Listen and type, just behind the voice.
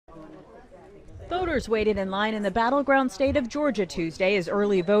Voters waited in line in the battleground state of Georgia Tuesday as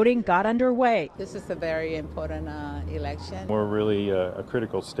early voting got underway. This is a very important election. We're really a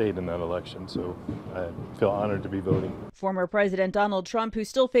critical state in that election, so I feel honored to be voting. Former President Donald Trump, who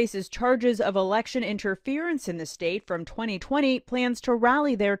still faces charges of election interference in the state from 2020, plans to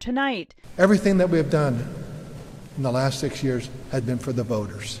rally there tonight. Everything that we have done in the last 6 years has been for the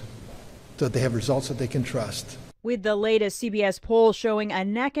voters, so that they have results that they can trust. With the latest CBS poll showing a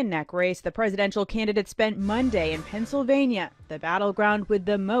neck-and-neck race, the presidential candidate spent Monday in Pennsylvania, the battleground with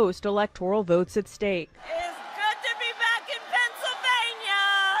the most electoral votes at stake. It's good to be back in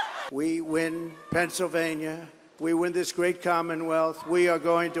Pennsylvania. We win Pennsylvania. We win this great Commonwealth. We are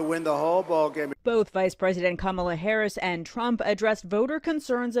going to win the whole ballgame. Both Vice President Kamala Harris and Trump addressed voter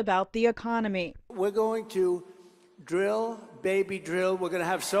concerns about the economy. We're going to drill, baby drill. We're going to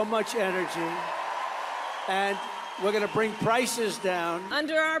have so much energy. And we're going to bring prices down.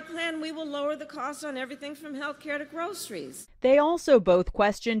 Under our plan, we will lower the cost on everything from health care to groceries. They also both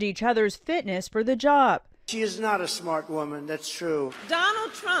questioned each other's fitness for the job. She is not a smart woman, that's true.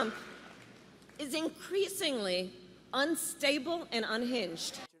 Donald Trump is increasingly unstable and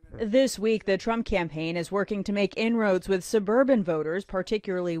unhinged. This week, the Trump campaign is working to make inroads with suburban voters,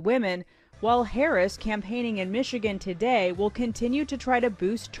 particularly women, while Harris, campaigning in Michigan today, will continue to try to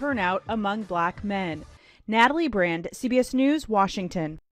boost turnout among black men. Natalie Brand, CBS News, Washington.